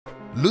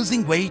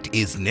Losing weight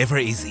is never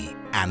easy,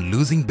 and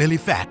losing belly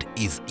fat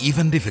is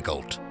even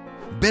difficult.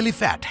 Belly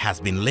fat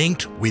has been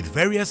linked with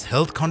various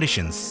health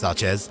conditions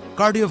such as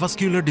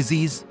cardiovascular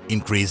disease,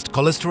 increased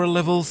cholesterol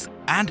levels,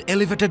 and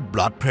elevated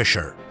blood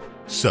pressure.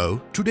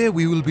 So, today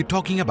we will be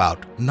talking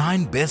about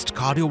 9 best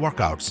cardio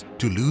workouts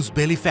to lose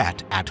belly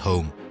fat at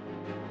home.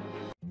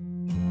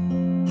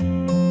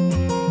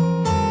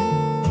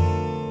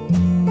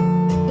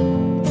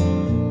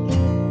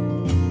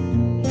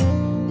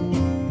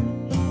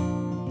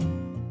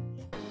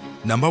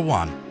 Number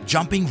 1.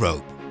 Jumping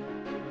rope.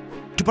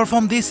 To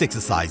perform this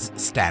exercise,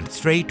 stand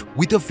straight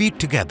with your feet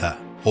together,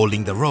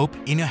 holding the rope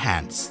in your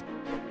hands.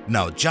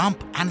 Now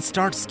jump and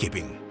start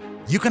skipping.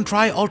 You can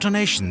try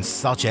alternations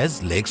such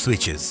as leg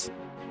switches.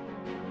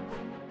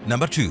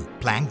 Number 2.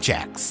 Plank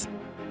jacks.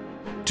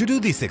 To do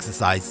this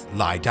exercise,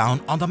 lie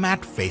down on the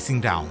mat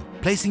facing down,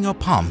 placing your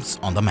palms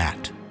on the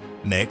mat.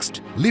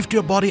 Next, lift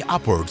your body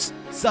upwards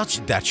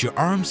such that your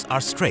arms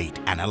are straight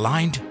and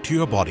aligned to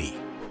your body.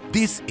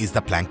 This is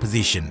the plank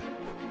position.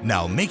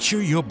 Now make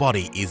sure your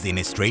body is in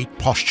a straight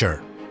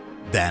posture.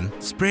 Then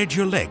spread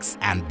your legs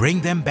and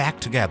bring them back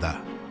together.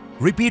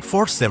 Repeat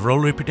for several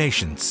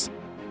repetitions.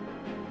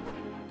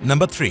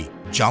 Number 3.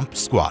 Jump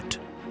squat.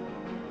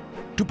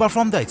 To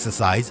perform the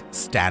exercise,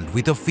 stand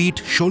with your feet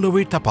shoulder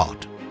width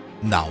apart.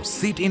 Now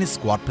sit in a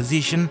squat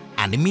position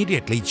and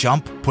immediately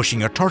jump,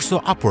 pushing your torso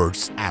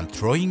upwards and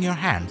throwing your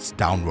hands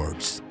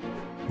downwards.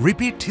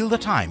 Repeat till the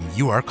time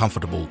you are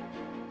comfortable.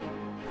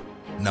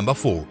 Number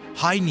 4.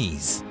 High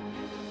knees.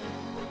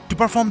 To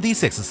perform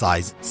this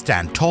exercise,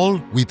 stand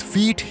tall with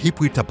feet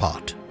hip width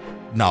apart.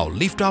 Now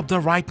lift up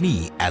the right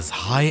knee as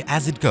high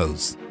as it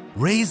goes.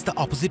 Raise the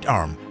opposite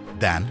arm,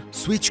 then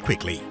switch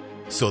quickly,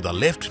 so the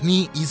left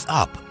knee is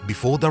up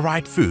before the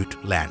right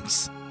foot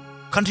lands.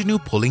 Continue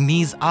pulling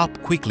knees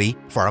up quickly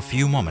for a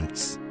few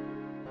moments.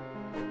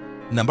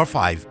 Number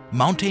 5.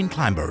 Mountain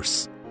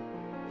climbers.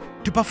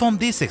 To perform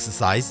this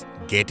exercise,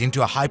 get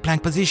into a high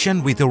plank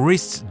position with your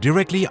wrists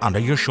directly under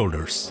your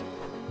shoulders.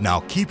 Now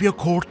keep your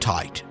core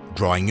tight,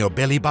 drawing your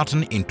belly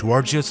button in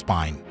towards your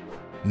spine.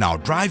 Now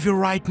drive your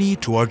right knee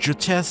towards your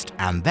chest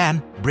and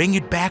then bring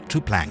it back to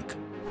plank.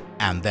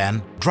 And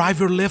then drive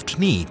your left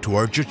knee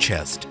towards your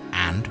chest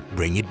and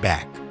bring it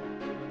back.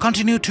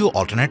 Continue to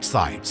alternate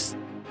sides.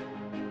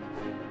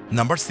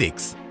 Number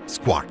 6.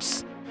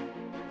 Squats.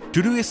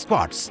 To do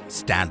squats,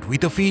 stand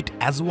with your feet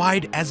as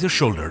wide as your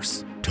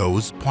shoulders,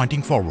 toes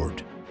pointing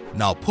forward.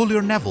 Now pull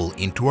your navel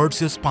in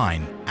towards your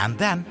spine and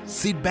then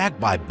sit back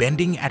by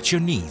bending at your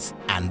knees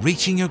and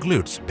reaching your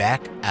glutes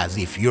back as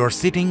if you are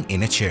sitting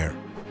in a chair.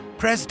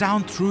 Press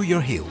down through your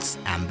heels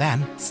and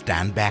then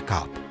stand back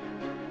up.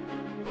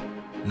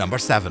 Number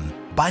 7.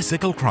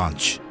 Bicycle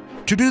crunch.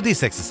 To do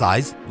this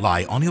exercise,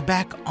 lie on your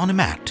back on a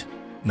mat.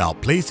 Now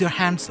place your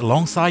hands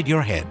alongside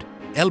your head,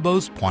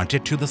 elbows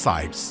pointed to the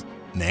sides.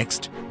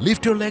 Next,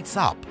 lift your legs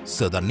up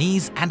so the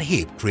knees and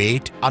hip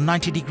create a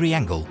 90-degree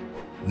angle.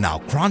 Now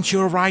crunch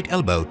your right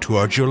elbow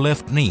towards your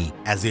left knee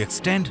as you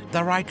extend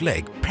the right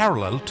leg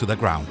parallel to the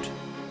ground.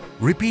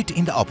 Repeat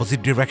in the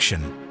opposite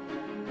direction.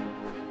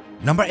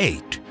 Number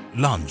 8.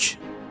 Lunge.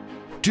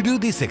 To do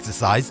this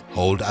exercise,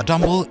 hold a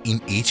dumbbell in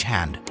each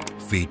hand,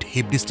 feet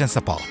hip distance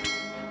apart.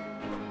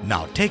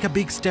 Now take a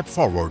big step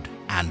forward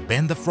and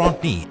bend the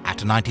front knee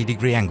at a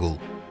 90-degree angle.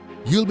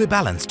 You'll be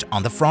balanced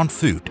on the front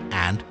foot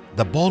and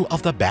the ball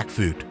of the back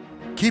foot.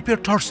 Keep your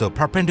torso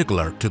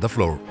perpendicular to the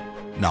floor.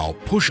 Now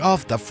push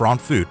off the front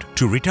foot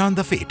to return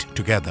the feet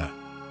together.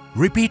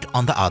 Repeat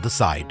on the other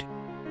side.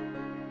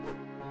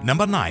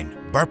 Number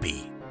 9.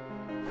 Burpee.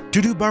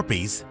 To do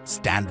burpees,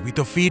 stand with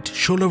your feet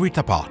shoulder width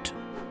apart.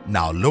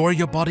 Now lower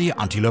your body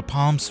until your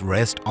palms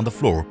rest on the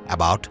floor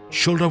about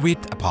shoulder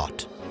width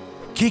apart.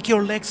 Kick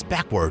your legs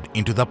backward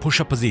into the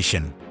push-up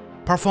position.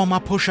 Perform a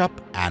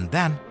push-up and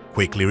then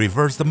quickly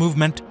reverse the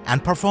movement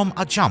and perform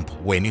a jump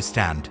when you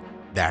stand.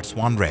 That's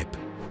 1 rep.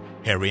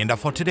 Here we end up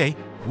for today.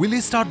 Will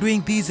you start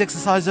doing these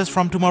exercises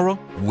from tomorrow?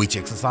 Which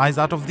exercise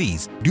out of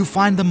these do you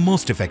find the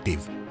most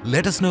effective?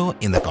 Let us know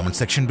in the comment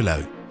section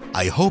below.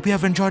 I hope you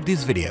have enjoyed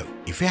this video.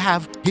 If you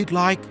have, hit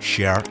like,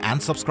 share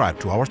and subscribe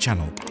to our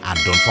channel. And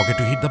don't forget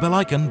to hit the bell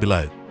icon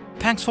below.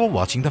 Thanks for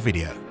watching the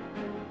video.